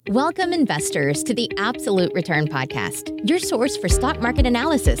Welcome, investors, to the Absolute Return Podcast, your source for stock market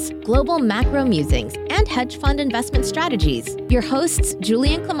analysis, global macro musings, and hedge fund investment strategies. Your hosts,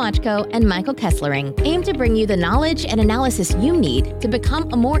 Julian Klimachko and Michael Kesslering, aim to bring you the knowledge and analysis you need to become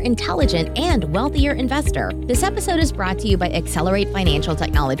a more intelligent and wealthier investor. This episode is brought to you by Accelerate Financial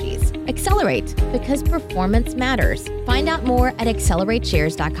Technologies. Accelerate, because performance matters. Find out more at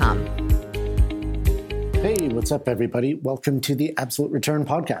accelerateshares.com. Hey, what's up, everybody? Welcome to the Absolute Return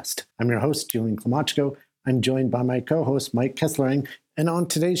Podcast. I'm your host, Julian Klimachko. I'm joined by my co-host, Mike Kesslering. And on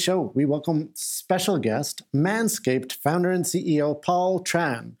today's show, we welcome special guest, Manscaped founder and CEO, Paul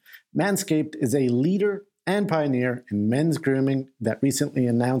Tran. Manscaped is a leader and pioneer in men's grooming that recently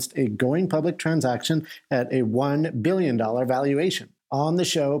announced a going public transaction at a $1 billion valuation. On the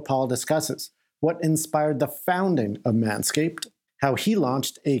show, Paul discusses what inspired the founding of Manscaped, how he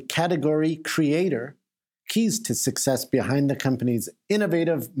launched a category creator, keys to success behind the company's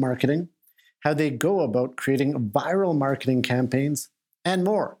innovative marketing, how they go about creating viral marketing campaigns, and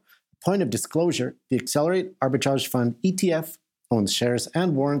more. Point of disclosure, the Accelerate Arbitrage Fund ETF owns shares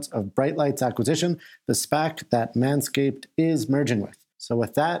and warrants of Bright Lights Acquisition, the SPAC that Manscaped is merging with. So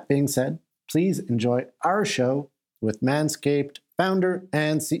with that being said, please enjoy our show with Manscaped founder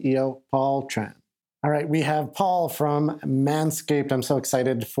and CEO, Paul Tran. All right, we have Paul from Manscaped. I'm so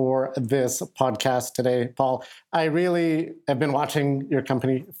excited for this podcast today, Paul. I really have been watching your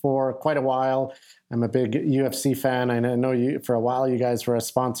company for quite a while. I'm a big UFC fan. I know you for a while. You guys were a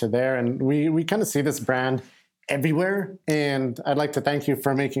sponsor there, and we kind of see this brand everywhere. And I'd like to thank you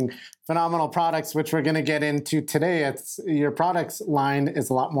for making phenomenal products, which we're going to get into today. Your products line is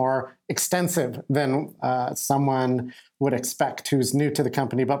a lot more extensive than someone would expect who's new to the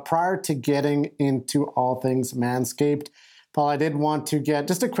company. But prior to getting into all things Manscaped, Paul, I did want to get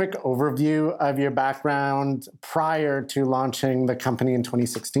just a quick overview of your background prior to launching the company in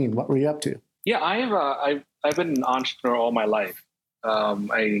 2016. What were you up to? Yeah, I've been an entrepreneur all my life.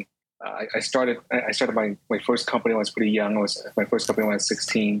 I started my first company when I was pretty young. My first company when I was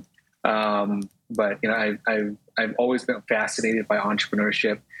 16. But I've always been fascinated by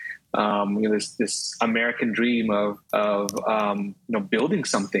entrepreneurship. This American dream of building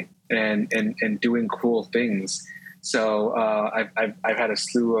something and doing cool things. So I've had a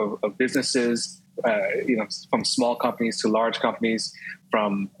slew of businesses, from small companies to large companies,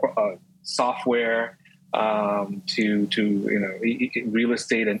 from software to real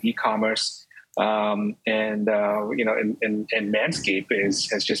estate and e-commerce, and Manscaped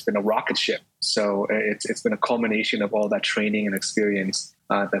has just been a rocket ship. So it's been a culmination of all that training and experience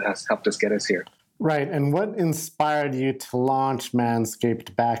that has helped us get us here. Right. And what inspired you to launch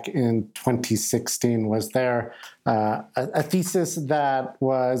Manscaped back in 2016? Was there a thesis that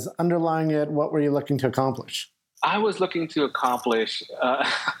was underlying it? What were you looking to accomplish? I was looking to accomplish, I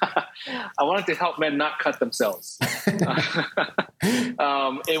wanted to help men not cut themselves. It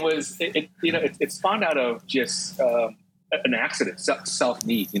spawned out of just an accident,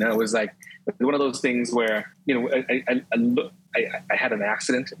 self-need. It was like one of those things where, I had an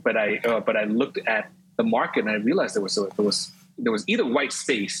accident, but I looked at the market and I realized there was either white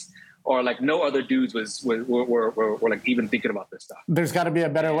space or like no other dudes were like even thinking about this stuff. There's got to be a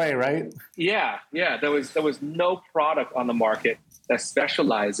better way, right? Yeah. There was no product on the market that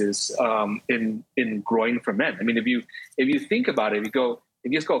specializes in groin for men. I mean, if you think about it, if you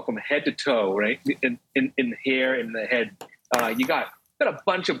just go from head to toe, right? In the hair, in the head, you got a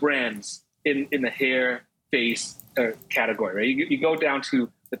bunch of brands in the hair, face category, right? You go down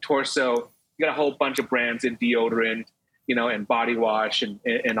to the torso, you got a whole bunch of brands in deodorant, and body wash and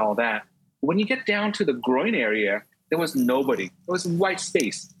all that. When you get down to the groin area, there was nobody. It was white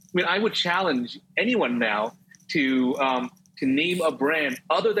space. I mean, I would challenge anyone now to name a brand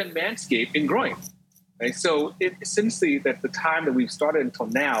other than Manscaped in groin. Right? So since the time that we've started until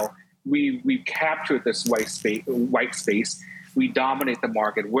now, we've captured this white space. We dominate the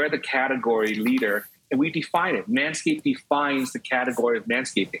market. We're the category leader, and we define it. Manscaped defines the category of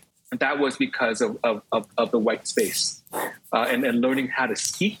manscaping. And that was because of the white space and learning how to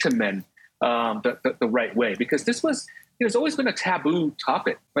speak to men the right way. Because there's always been a taboo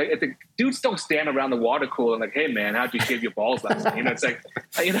topic, right? The dudes don't stand around the water cooler and like, hey man, how'd you shave your balls last night? It's like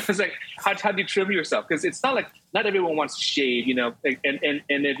how'd you trim yourself? Because it's not like not everyone wants to shave, and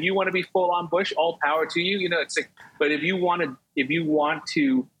if you want to be full on bush, all power to you, it's like, but if you want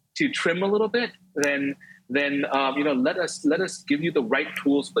to trim a little bit, then let us give you the right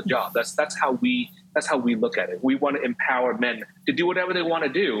tools for the job. That's how we look at it. We want to empower men to do whatever they want to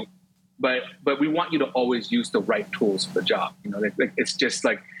do, but we want you to always use the right tools for the job. It's just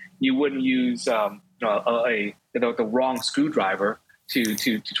like you wouldn't use the wrong screwdriver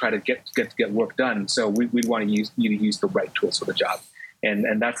to try to get work done. So we'd want to use the right tools for the job,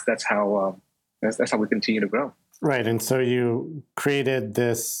 and that's how we continue to grow. Right. And so you created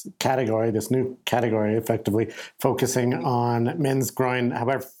this new category, effectively focusing on men's groin.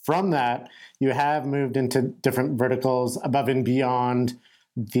 However, from that, you have moved into different verticals above and beyond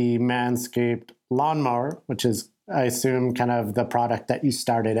the Manscaped lawnmower, which is, I assume, kind of the product that you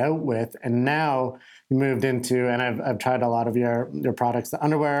started out with. And now you moved into, and I've tried a lot of your products, the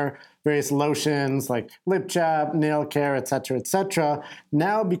underwear, various lotions like lip chap, nail care, et cetera,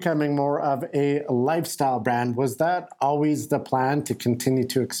 now becoming more of a lifestyle brand. Was that always the plan, to continue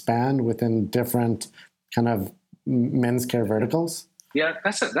to expand within different kind of men's care verticals? Yeah,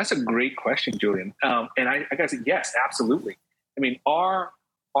 that's a great question, Julian. And I gotta say, yes, absolutely. I mean, our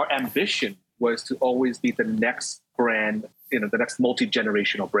ambition was to always be the next brand, the next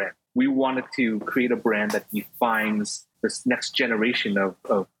multi-generational brand. We wanted to create a brand that defines this next generation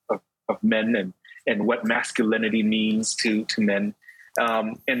of men and what masculinity means to men.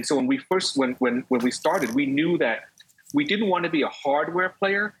 And so when we started, we knew that we didn't want to be a hardware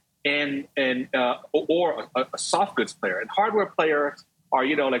player or a soft goods player. And hardware players are,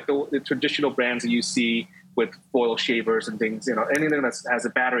 like the traditional brands that you see with foil shavers and things, anything that has a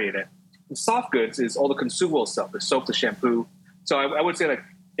battery in it. And soft goods is all the consumable stuff, the soap, the shampoo. So I would say, like,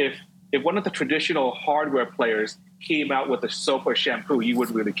 if one of the traditional hardware players came out with a soap or shampoo, you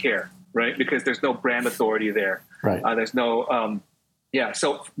wouldn't really care, right? Because there's no brand authority there. Right. There's no,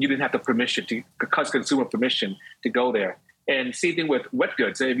 so you didn't have the permission consumer permission to go there. And same thing with wet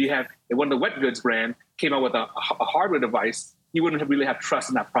goods. If one of the wet goods brand came out with a hardware device, you wouldn't really have trust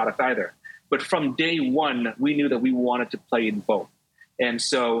in that product either. But from day one, we knew that we wanted to play in both. And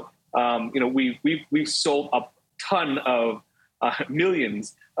so, we've sold a ton of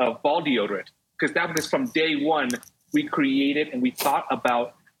millions of ball deodorant, because that was from day one. We created and we thought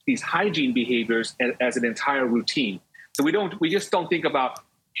about these hygiene behaviors as an entire routine. So we just don't think about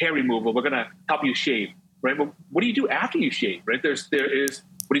hair removal. We're going to help you shave, right? But what do you do after you shave, right? There is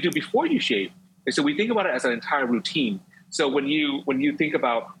what do you do before you shave? And so we think about it as an entire routine. So when you think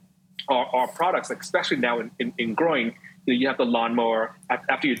about our products, like especially now in groin, you have the lawnmower.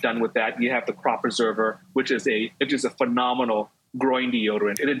 After you're done with that, you have the crop preserver, which is a phenomenal groin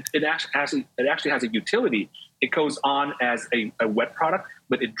deodorant. And it actually has a utility. It goes on as a wet product,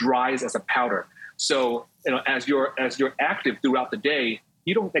 but it dries as a powder. So as you're active throughout the day,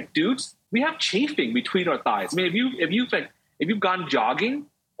 you don't, like, dudes, we have chafing between our thighs. I mean, if you've gone jogging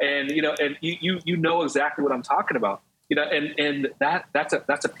and you know exactly what I'm talking about. And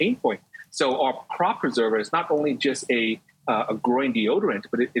that's a pain point. So our crop preserver is not only just a groin deodorant,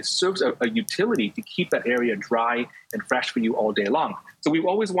 but it serves a utility to keep that area dry and fresh for you all day long. So we've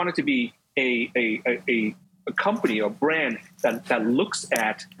always wanted to be a company or brand that looks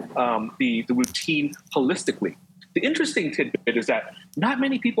at the routine holistically. The interesting tidbit is that not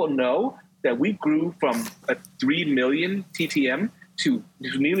many people know that we grew from a 3 million TTM to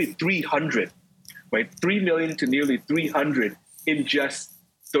nearly 300. Right, 3 million to nearly 300 in just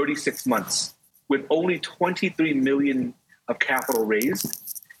 36 months, with only 23 million of capital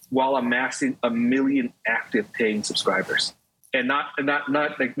raised, while amassing 1 million active paying subscribers. And not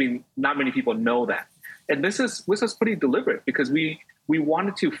many people know that. And this is pretty deliberate, because we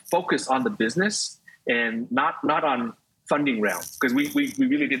wanted to focus on the business and not on funding rounds, because we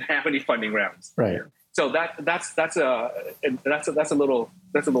really didn't have any funding rounds. Right. So that's a little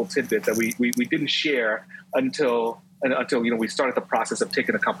tidbit that we didn't share until we started the process of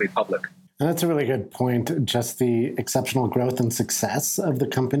taking the company public. And that's a really good point. Just the exceptional growth and success of the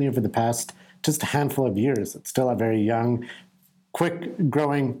company over the past just a handful of years. It's still a very young, quick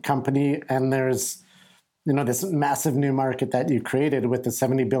growing company, and there's this massive new market that you created with the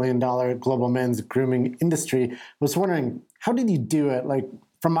 $70 billion global men's grooming industry. I was wondering, how did you do it? Like,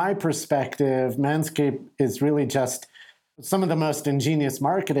 from my perspective, Manscaped is really just some of the most ingenious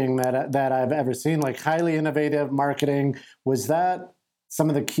marketing that I've ever seen, like highly innovative marketing. Was that some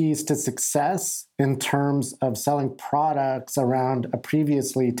of the keys to success in terms of selling products around a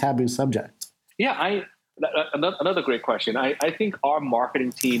previously taboo subject? Yeah, another great question. I think our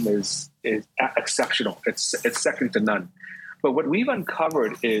marketing team is exceptional. It's second to none. But what we've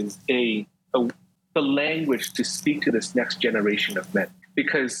uncovered is the language to speak to this next generation of men.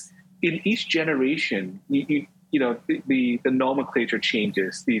 Because in each generation, the nomenclature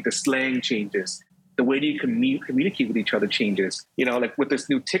changes, the slang changes, the way that you communicate with each other changes. Like with this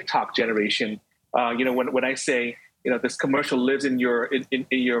new TikTok generation, when I say, this commercial lives in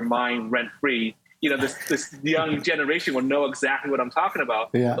your mind rent free, this young generation will know exactly what I'm talking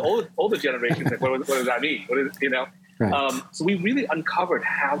about. Yeah. The older generation, like, what does that mean? Right. So we really uncovered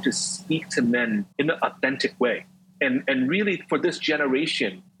how to speak to men in an authentic way. And really for this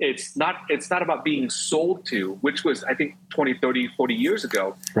generation, it's not about being sold to, which was, I think, 20, 30, 40 years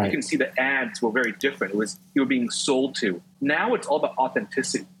ago. Right. You can see the ads were very different. It was you were being sold to. Now it's all about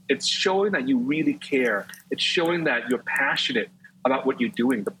authenticity. It's showing that you really care. It's showing that you're passionate about what you're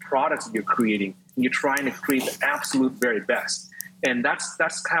doing, the products that you're creating, and you're trying to create the absolute very best. And that's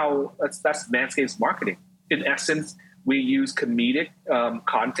Manscaped's marketing. In essence, we use comedic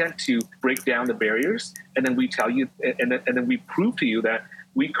content to break down the barriers, and then we tell you, and then we prove to you that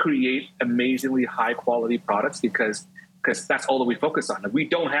we create amazingly high quality products because that's all that we focus on. We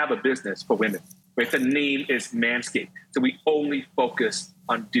don't have a business for women, right? The name is Manscaped, so we only focus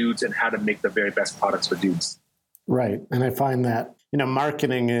on dudes and how to make the very best products for dudes. Right, and I find that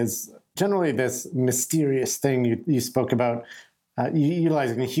marketing is generally this mysterious thing. You spoke about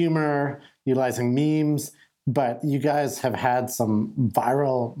utilizing humor, utilizing memes. But you guys have had some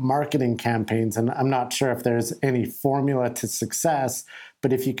viral marketing campaigns, and I'm not sure if there's any formula to success,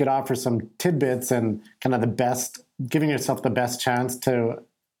 but if you could offer some tidbits and kind of giving yourself the best chance to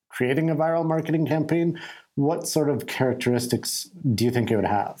creating a viral marketing campaign, what sort of characteristics do you think it would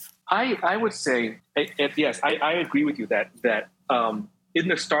have? I would say, yes, I agree with you that in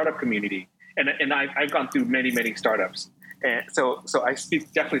the startup community, and I've gone through many, many startups, and so I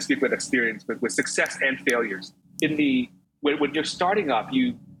definitely speak with experience with success and failures. When you're starting up,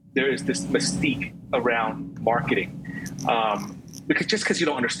 there is this mystique around marketing, because you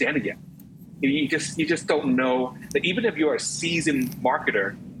don't understand it yet. You just don't know that even if you're a seasoned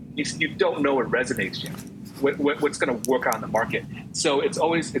marketer, you don't know what resonates yet. What's going to work on the market? So it's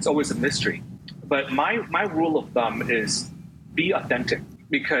always a mystery. But my rule of thumb is be authentic,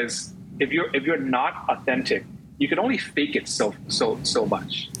 because if you're not authentic, you can only fake it so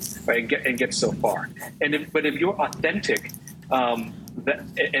much, right? And get so far. But if you're authentic, and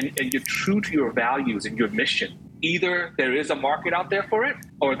you're true to your values and your mission, either there is a market out there for it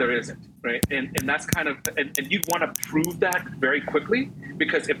or there isn't, right? And that's kind of and you'd want to prove that very quickly,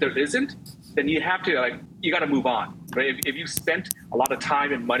 because if there isn't, then you have to you got to move on, right? If you spent a lot of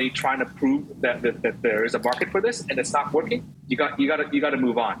time and money trying to prove that there is a market for this and it's not working, you got to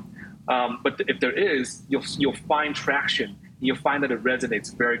move on. But if there is, you'll find traction. You'll find that it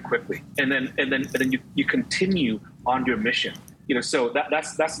resonates very quickly, and then you continue on your mission. So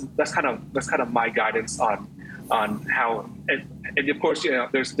that's kind of my guidance on how. And of course,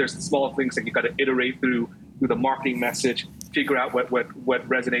 there's small things that you got to iterate through the marketing message, figure out what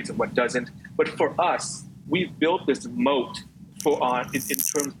resonates and what doesn't. But for us, we've built this moat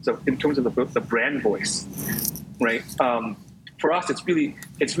in terms of the brand voice, right? For us, it's really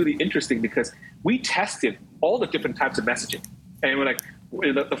interesting because we tested all the different types of messaging, and we're like,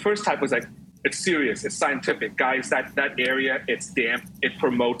 the first type was like, it's serious, it's scientific, guys. That area, it's damp, it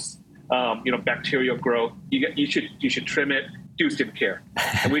promotes bacterial growth. You should trim it. Dudes didn't care,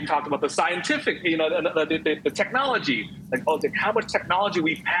 and we talked about the scientific, the technology, how much technology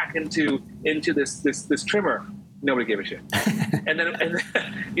we pack into this trimmer. Nobody gave a shit, and then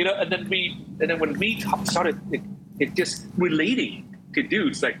when we started. It just relating to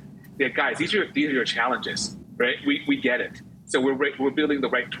dudes, guys, these are your challenges, right? We get it. So we're building the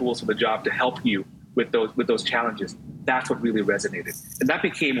right tools for the job to help you with those challenges. That's what really resonated, and that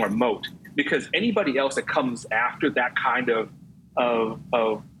became our moat, because anybody else that comes after that kind of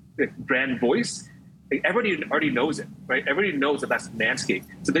brand voice, everybody already knows it, right? Everybody knows that that's Manscaped,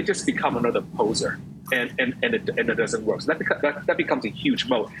 so they just become another poser. And it doesn't work. So that becomes a huge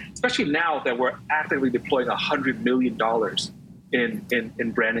moat, especially now that we're actively deploying $100 million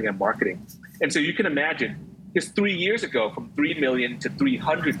in branding and marketing. And so you can imagine, just 3 years ago, from 3 million to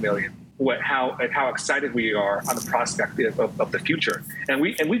 300 million, how excited we are on the prospect of the future. And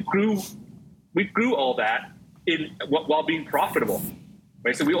we grew all that while being profitable,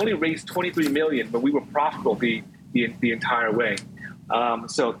 right? So we only raised 23 million, but we were profitable the entire way.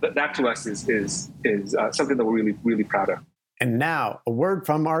 So that to us is something that we're really, really proud of. And now, a word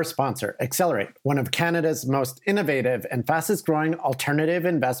from our sponsor, Accelerate, one of Canada's most innovative and fastest growing alternative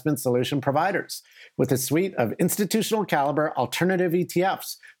investment solution providers, with a suite of institutional caliber alternative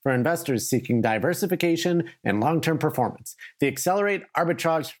ETFs for investors seeking diversification and long-term performance. The Accelerate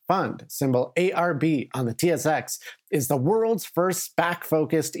Arbitrage Fund, symbol ARB on the TSX, is the world's first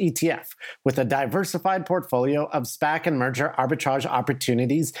SPAC-focused ETF with a diversified portfolio of SPAC and merger arbitrage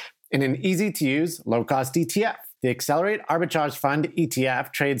opportunities in an easy-to-use, low-cost ETF. The Accelerate Arbitrage Fund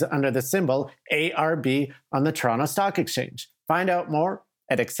ETF trades under the symbol ARB on the Toronto Stock Exchange. Find out more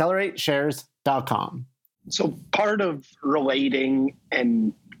at accelerateshares.com. So part of relating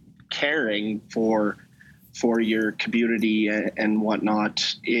and caring for for your community and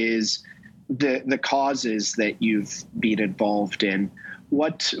whatnot is the causes that you've been involved in.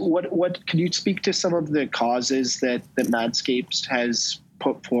 What can you speak to some of the causes that Manscaped has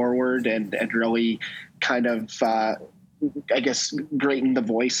put forward and really kind of I guess greaten the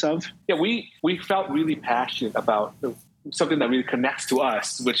voice of? Yeah, we felt really passionate about something that really connects to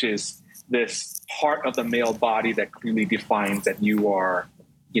us, which is this part of the male body that clearly defines that you are,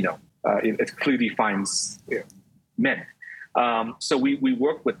 it clearly defines men. So we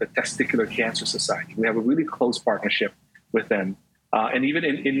work with the Testicular Cancer Society. We have a really close partnership with them. And even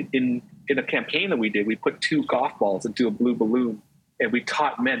in a campaign that we did, we put 2 golf balls into a blue balloon, and we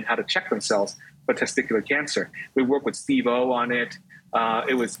taught men how to check themselves for testicular cancer. We worked with Steve O on it.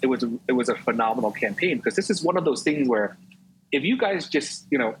 It was a phenomenal campaign, because this is one of those things where if you guys just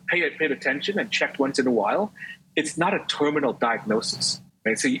paid attention and checked once in a while, it's not a terminal diagnosis.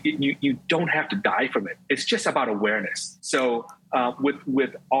 Right? So you don't have to die from it. It's just about awareness. So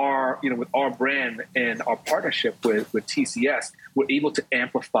with our brand and our partnership with TCS, we're able to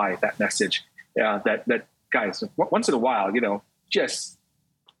amplify that message. That guys, once in a while, just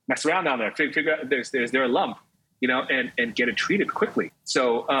mess around down there, figure out there's a lump, and get it treated quickly.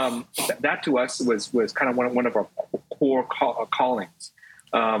 So that to us was kind of one of our core callings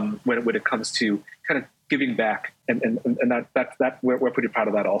when it comes to kind of giving back, and that we're pretty proud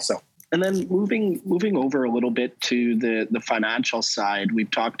of that also. And then moving over a little bit to the financial side,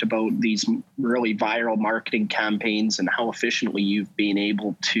 we've talked about these really viral marketing campaigns and how efficiently you've been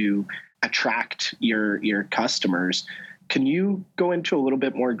able to attract your customers. Can you go into a little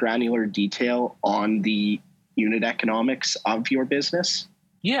bit more granular detail on the unit economics of your business?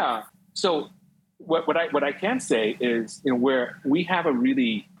 Yeah. So what I can say is, where we have a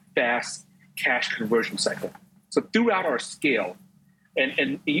really fast cash conversion cycle. So throughout our scale,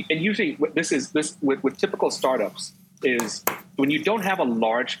 and usually this with typical startups is when you don't have a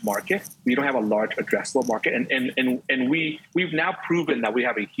large market, you don't have a large addressable market, and we've now proven that we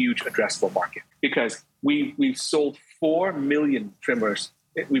have a huge addressable market, because we've sold 4 million trimmers.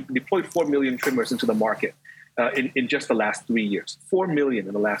 We've deployed 4 million trimmers into the market in just the last 3 years. 4 million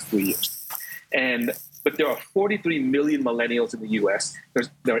in the last 3 years, but there are 43 million millennials in the U.S.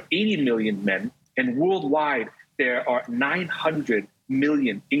 There are 80 million men, and worldwide there are 900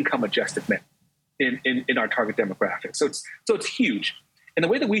 million income-adjusted men in our target demographic. So it's huge. And the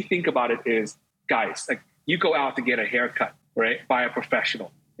way that we think about it is, guys, like you go out to get a haircut, right, by a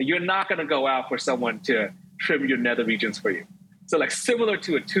professional. And you're not going to go out for someone to trim your nether regions for you. So like similar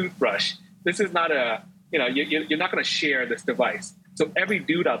to a toothbrush, this is not you're not going to share this device. So every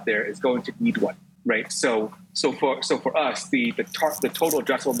dude out there is going to need one. Right. So for us, the total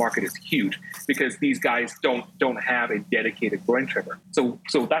addressable market is huge, because these guys don't have a dedicated groin trimmer. So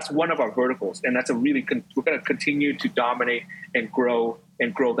that's one of our verticals, and that's we're going to continue to dominate and grow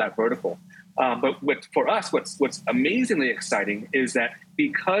that vertical. But for us, what's amazingly exciting is that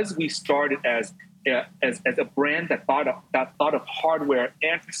because we started as a brand that thought of hardware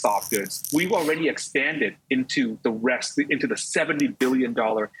and soft goods, we've already expanded into the $70 billion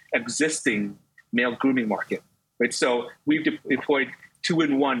existing male grooming market, right? So we've deployed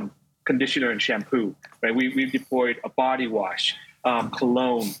 2-in-1 conditioner and shampoo, right? We've deployed a body wash,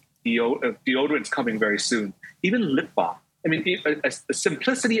 cologne, deodorant's coming very soon, even lip balm. I mean, the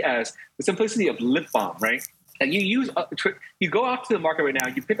simplicity of lip balm, right? And you go out to the market right now,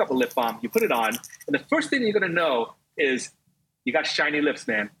 you pick up a lip balm, you put it on, and the first thing you're going to know is you got shiny lips,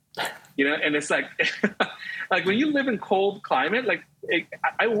 man. And it's like, like when you live in cold climate, like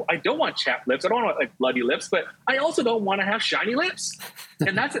I don't want chapped lips. I don't want like bloody lips, but I also don't want to have shiny lips.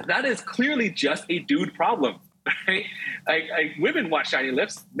 And that is clearly just a dude problem, right? Like women want shiny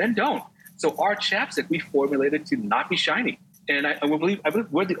lips, men don't. So our chapstick we formulated to not be shiny. And I believe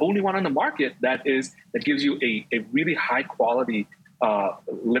we're the only one on the market that gives you a really high quality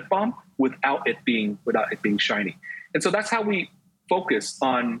lip balm without it being shiny. And so that's how we focus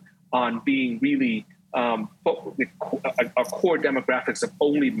on being really our core demographics of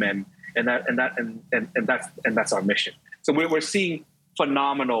only men, and that's our mission. So we're seeing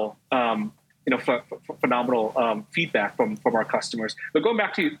phenomenal feedback from our customers. But going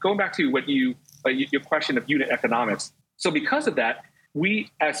back to what your question of unit economics. So because of that,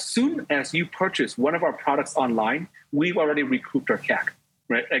 as soon as you purchase one of our products online, we've already recouped our CAC,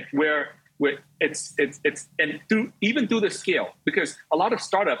 right? Like where it's and even through the scale, because a lot of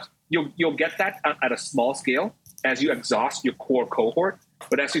startups you'll get that at a small scale as you exhaust your core cohort,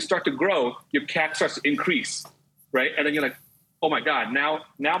 but as you start to grow, your CAC starts to increase, right? And then you're like, oh my God, now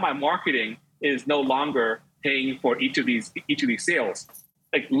my marketing is no longer paying for each of these sales.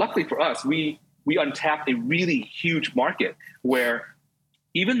 Like luckily for us, we we untapped a really huge market where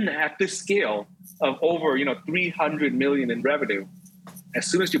even at this scale of over, 300 million in revenue, as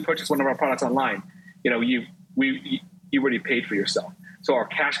soon as you purchase one of our products online, you already paid for yourself. So our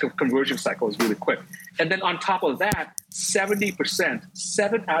cash conversion cycle is really quick. And then on top of that, 70%,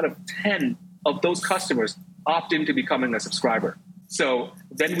 7 out of 10 of those customers opt into becoming a subscriber. So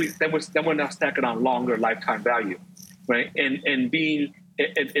then we're now stacking on longer lifetime value, right? And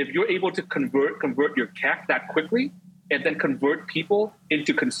if you're able to convert your CAC that quickly, and then convert people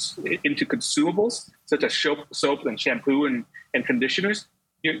into consumables such as soap and shampoo and conditioners,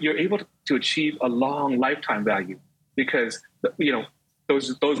 you're able to achieve a long lifetime value because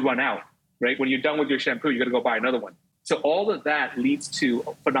those run out, right? When you're done with your shampoo, you got to go buy another one. So all of that leads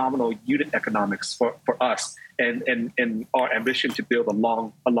to phenomenal unit economics for us and our ambition to build a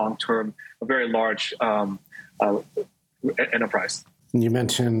long-term, a very large enterprise. You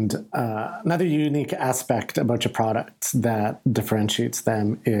mentioned another unique aspect about your products that differentiates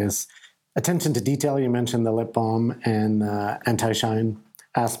them is attention to detail. You mentioned the lip balm and anti-shine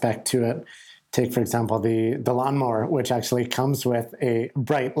aspect to it. Take, for example, the lawnmower, which actually comes with a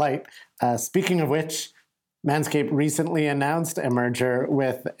bright light. Speaking of which, Manscaped recently announced a merger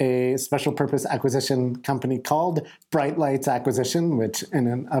with a special purpose acquisition company called Bright Lights Acquisition, which in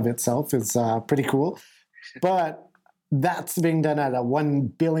and of itself is pretty cool. But that's being done at a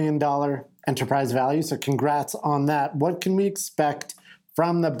 $1 billion enterprise value. So congrats on that. What can we expect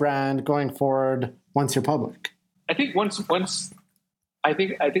from the brand going forward once you're public? I think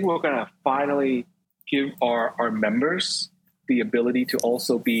I think we're going to finally give our members the ability to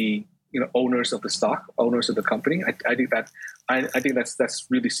also be owners of the stock, owners of the company. I think that's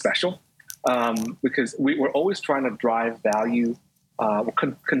really special because we're always trying to drive value. We're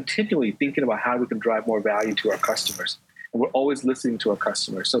continually thinking about how we can drive more value to our customers, and we're always listening to our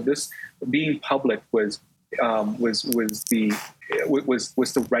customers. So this being public was the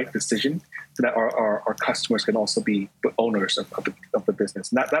right decision, so that our customers can also be the owners of the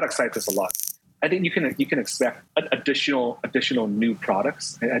business. And that excites us a lot. I think you can expect additional new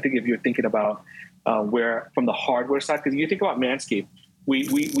products. I think if you're thinking about where from the hardware side, because you think about Manscaped, we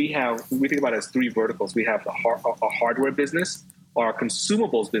think about it as 3 verticals. We have a hardware business, our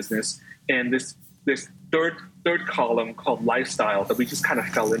consumables business, and this third column called lifestyle that we just kind of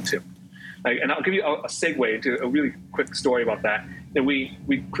fell into. And I'll give you a segue into a really quick story about that. And we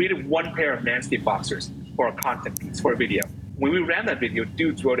created 1 pair of Manscaped boxers for our content piece, for a video. When we ran that video,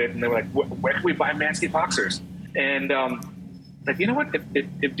 dudes wrote it and they were like, where can we buy Manscaped boxers? And you know what?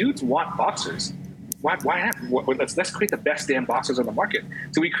 If dudes want boxers, why have? Let's create the best damn boxers on the market.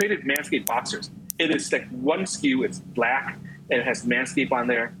 So we created Manscaped boxers. It is like 1 SKU. It's black and it has Manscaped on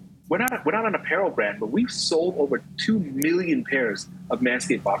there. We're not an apparel brand, but we've sold over 2 million pairs of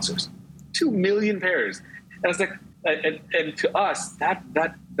Manscaped boxers. 2 million pairs. And it's like, and to us,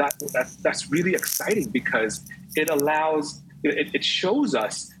 that's really exciting because it allows, it shows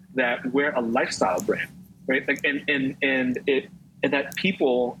us that we're a lifestyle brand, right? Like, and that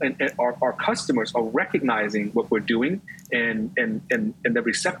people and our customers are recognizing what we're doing and they're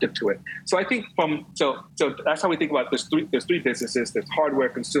receptive to it. So I think so that's how we think about there's three businesses. There's hardware,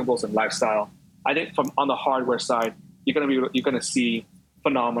 consumables, and lifestyle. I think on the hardware side, you're gonna see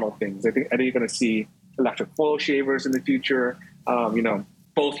phenomenal things. I think you're gonna see electric foil shavers in the future.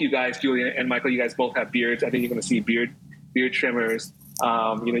 Both you guys, Julian and Michael, you guys both have beards. I think you're gonna see beard trimmers.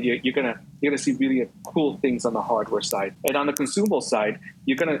 You're gonna see really cool things on the hardware side, and on the consumable side,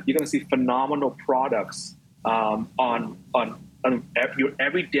 you're gonna see phenomenal products on your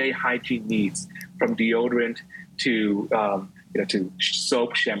everyday hygiene needs, from deodorant to to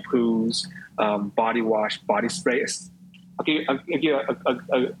soap, shampoos, body wash, body spray. I'll give you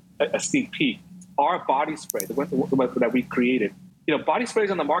a sneak peek. Our body spray, the one that we created, body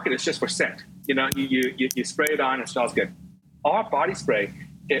sprays on the market is just for scent. You spray it on, it smells good. Our body spray,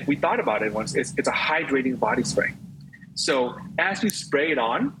 we thought about it once. It's a hydrating body spray. So as you spray it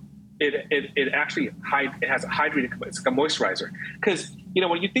on, it actually it has a hydrating. It's like a moisturizer. Because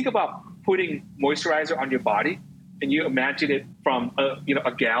when you think about putting moisturizer on your body, and you imagine it from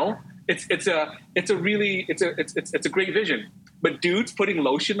a gal, it's a great vision. But dudes putting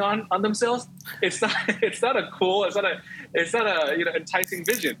lotion on themselves, it's not a enticing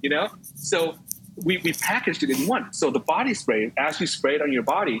vision. So we packaged it in one. So the body spray, as you spray it on your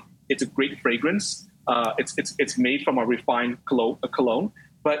body, it's a great fragrance. It's made from a refined cologne,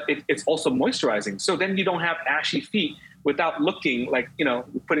 but it's also moisturizing. So then you don't have ashy feet without looking like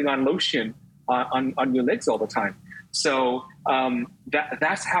putting on lotion on your legs all the time. So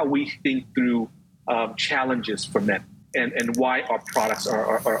that's how we think through challenges for men. and why our products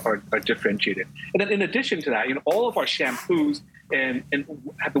are differentiated. And then in addition to that, all of our shampoos and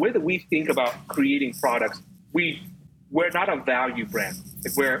the way that we think about creating products, we're not a value brand.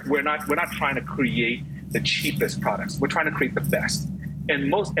 We're not trying to create the cheapest products. We're trying to create the best.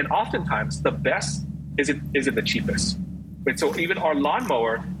 And oftentimes the best isn't the cheapest. But so even our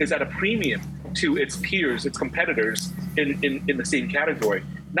lawnmower is at a premium to its peers, its competitors in the same category.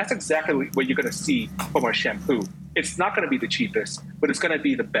 And that's exactly what you're going to see from our shampoo. It's not going to be the cheapest, but it's going to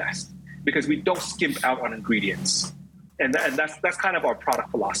be the best because we don't skimp out on ingredients. And that's kind of our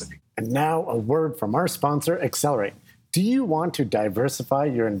product philosophy. And now a word from our sponsor, Accelerate. Do you want to diversify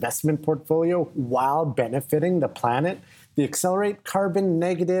your investment portfolio while benefiting the planet? The Accelerate Carbon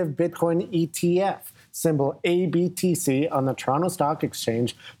Negative Bitcoin ETF, symbol ABTC on the Toronto Stock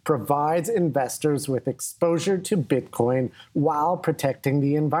Exchange, provides investors with exposure to Bitcoin while protecting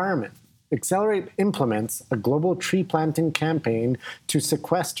the environment. Accelerate implements a global tree planting campaign to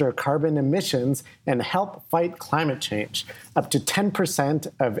sequester carbon emissions and help fight climate change. Up to 10%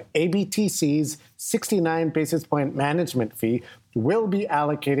 of ABTC's 69 basis point management fee will be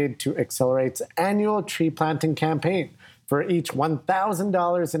allocated to Accelerate's annual tree planting campaign. For each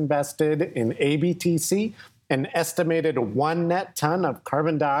 $1,000 invested in ABTC, an estimated 1 net ton of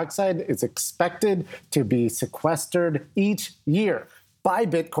carbon dioxide is expected to be sequestered each year. Buy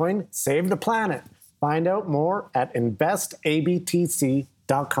Bitcoin, save the planet. Find out more at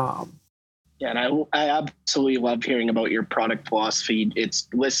investabtc.com. Yeah, and I absolutely love hearing about your product philosophy. It's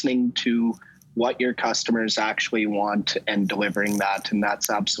listening to what your customers actually want and delivering that, and that's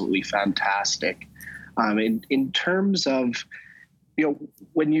absolutely fantastic. In terms of,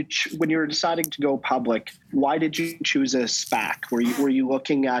 when you're deciding to go public, why did you choose a SPAC? Were you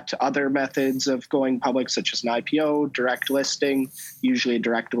looking at other methods of going public, such as an IPO, direct listing? Usually, a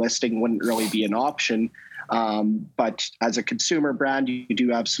direct listing wouldn't really be an option, but as a consumer brand, you do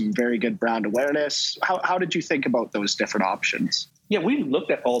have some very good brand awareness. How did you think about those different options? Yeah, we looked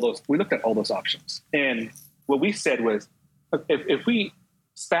at all those. We looked at all those options, and what we said was, if we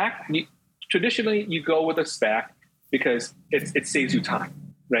SPAC. Traditionally, you go with a SPAC because it saves you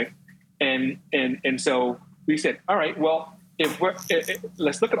time, right? And so we said, all right, well,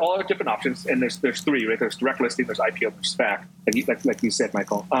 let's look at all our different options, and there's three, right? There's direct listing, there's IPO, there's SPAC, like you said,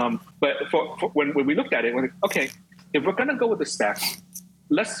 Michael. But when we looked at it, we're like, okay, if we're going to go with the SPAC,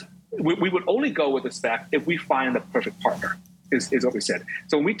 we would only go with the SPAC if we find the perfect partner, is what we said.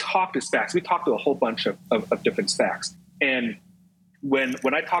 So when we talked to SPACs, we talked to a whole bunch of different SPACs, and when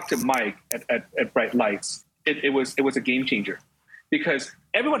I talked to Mike at Bright Lights, it was a game changer because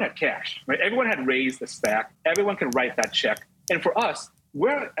everyone had cash, right? Everyone had raised the SPAC. Everyone can write that check. And for us,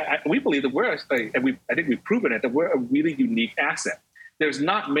 we believe that I think we've proven it, that we're a really unique asset. There's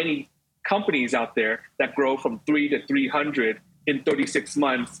not many companies out there that grow from 3 to 300 in 36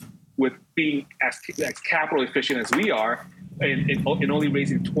 months with being as capital efficient as we are in only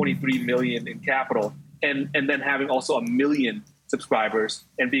raising 23 million in capital and then having also 1 million subscribers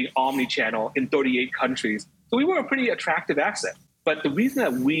and being omni-channel in 38 countries. So we were a pretty attractive asset. But the reason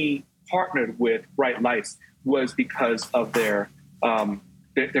that we partnered with Bright Lights was because of their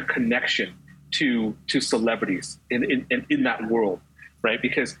connection to celebrities in that world, right?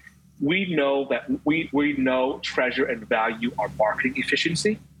 Because we know that we know, treasure, and value our marketing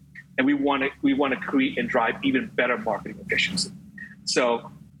efficiency, and we want to create and drive even better marketing efficiency. So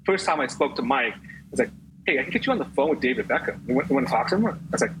first time I spoke to Mike, I was like, hey, I can get you on the phone with David Beckham. You want to talk to him? I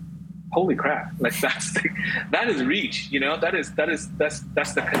was like, holy crap! Like that is reach. That's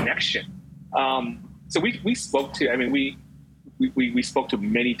the connection. So we spoke to. I mean, we spoke to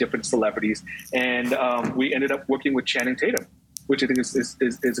many different celebrities, and we ended up working with Channing Tatum, which I think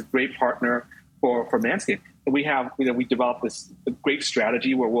is a great partner for Manscaped. And we developed this great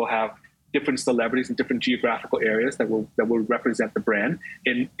strategy where we'll have different celebrities in different geographical areas that will represent the brand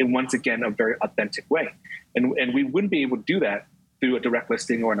in once again a very authentic way, and we wouldn't be able to do that through a direct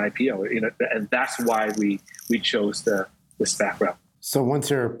listing or an IPO, and that's why we chose the SPAC route. So once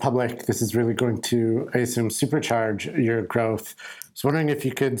you're public, this is really going to, I assume, supercharge your growth. I was wondering if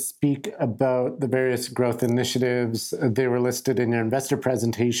you could speak about the various growth initiatives. They were listed in your investor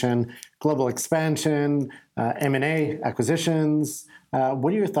presentation: global expansion, M&A, acquisitions.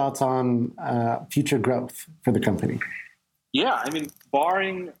 What are your thoughts on future growth for the company? Yeah, I mean,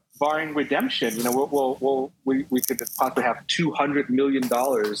 barring redemption, we could possibly have $200 million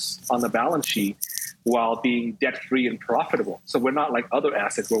on the balance sheet while being debt-free and profitable. So we're not like other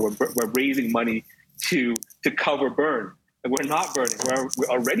assets where we're raising money to cover burn. And we're not burning. We're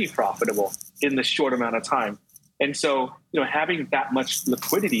already profitable in the short amount of time. And so, having that much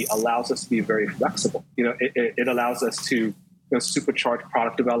liquidity allows us to be very flexible. It allows us to supercharge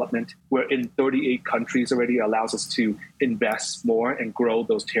product development. We're in 38 countries already. It allows us to invest more and grow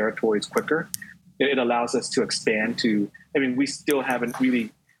those territories quicker. It allows us to expand we still haven't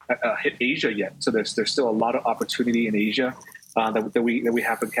really hit Asia yet. So there's still a lot of opportunity in Asia that we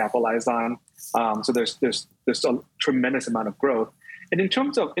haven't capitalized on. So there's a tremendous amount of growth. And in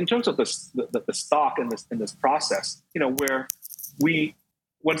terms of the stock in this process, where we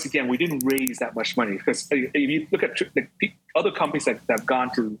didn't raise that much money, because if you look at the other companies that have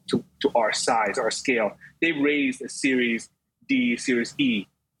gone to our size, our scale, they raised a Series D, Series E,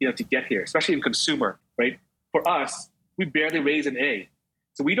 to get here, especially in consumer, right? For us, we barely raised an A,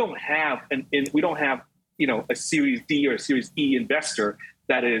 so we don't have a Series D or a Series E investor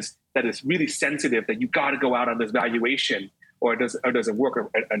that is really sensitive that you got to go out on this valuation or does it work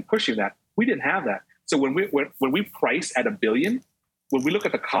and pushing that. We didn't have that. So when we price at $1 billion, when we look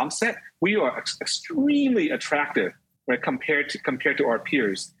at the comp set, we are extremely attractive, right, compared to our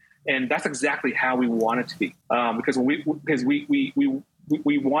peers, and that's exactly how we want it to be. Because we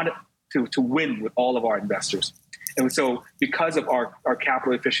want it to win with all of our investors, and so because of our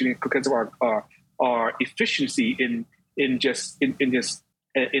capital efficiency, because of our efficiency in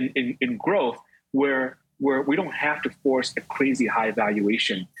growth, where we don't have to force a crazy high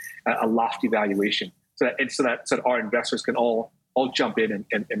valuation, a lofty valuation, so that our investors can all jump in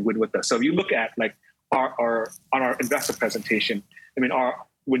and win with us. So if you look at like on our investor presentation,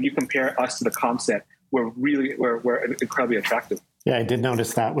 when you compare us to the comp set, we're incredibly attractive. Yeah, I did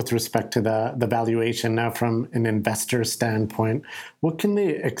notice that with respect to the valuation. Now, from an investor standpoint, what can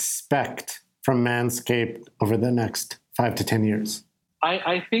they expect from Manscaped over the next 5 to 10 years?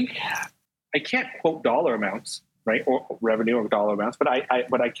 I think I can't quote dollar amounts, right, or revenue or dollar amounts, but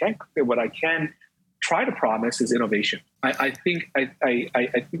what I can try to promise is innovation. I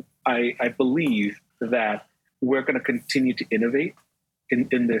believe that we're going to continue to innovate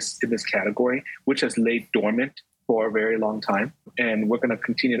in this category, which has laid dormant for a very long time, and we're going to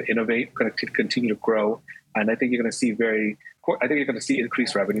continue to innovate. We're going to continue to grow, and I think you're going to see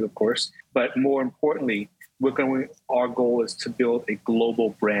increased revenue, of course, but more importantly, our goal is to build a global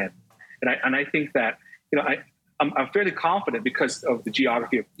brand, and I think that I'm fairly confident because of the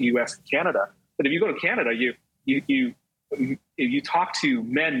geography of the U.S. and Canada. But if you go to Canada, if you talk to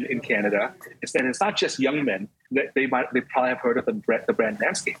men in Canada, and it's not just young men, that they probably have heard of the brand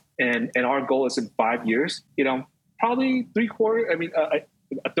Manscaped. And our goal is in 5 years, probably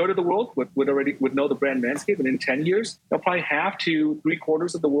a third of the world would know the brand Manscaped, and in 10 years, probably half to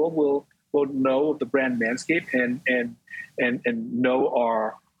 3/4 of the world will know the brand Manscaped and know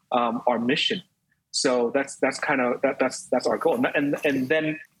our mission. So that's our goal, and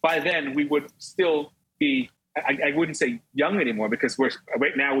then by then we would still be. I wouldn't say young anymore because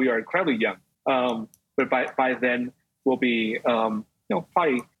right now we are incredibly young. But by then we'll be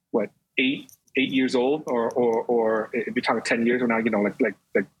probably 8 years old, or if you're talking 10 years from now, like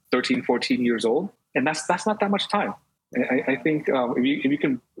 13, 14 years old, and that's not that much time. I think if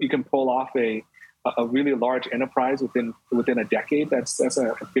you can pull off a really large enterprise within a decade, that's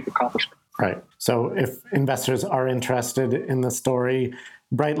a big accomplishment. Right. So if investors are interested in the story,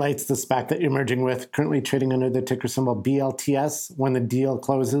 Bright Light's the SPAC that you're merging with, currently trading under the ticker symbol BLTS. When the deal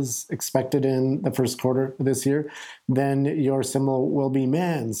closes, expected in the first quarter of this year, then your symbol will be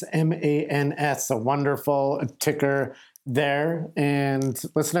MANS, MANS, a wonderful ticker there. And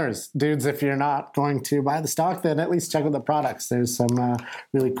listeners, dudes, if you're not going to buy the stock, then at least check out the products. There's some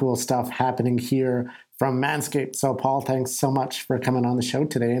really cool stuff happening here from Manscaped. So Paul, thanks so much for coming on the show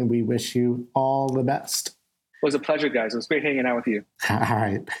today, and we wish you all the best. It was a pleasure, guys. It was great hanging out with you. All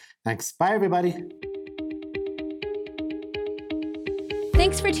right. Thanks. Bye, everybody.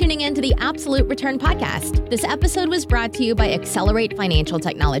 Thanks for tuning in to the Absolute Return Podcast. This episode was brought to you by Accelerate Financial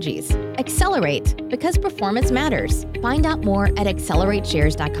Technologies. Accelerate, because performance matters. Find out more at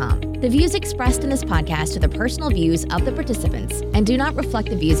accelerateshares.com. The views expressed in this podcast are the personal views of the participants and do not reflect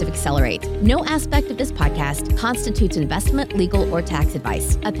the views of Accelerate. No aspect of this podcast constitutes investment, legal, or tax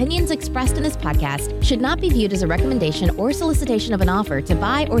advice. Opinions expressed in this podcast should not be viewed as a recommendation or solicitation of an offer to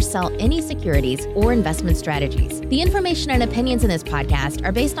buy or sell any securities or investment strategies. The information and opinions in this podcast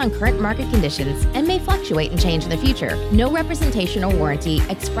are based on current market conditions and may fluctuate and change in the future. No representation or warranty,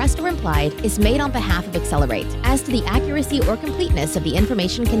 expressed or implied, is made on behalf of Accelerate as to the accuracy or completeness of the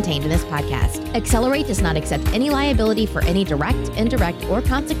information contained in this podcast. Accelerate does not accept any liability for any direct, indirect, or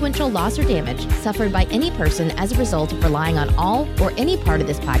consequential loss or damage suffered by any person as a result of relying on all or any part of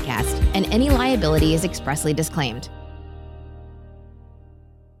this podcast, and any liability is expressly disclaimed.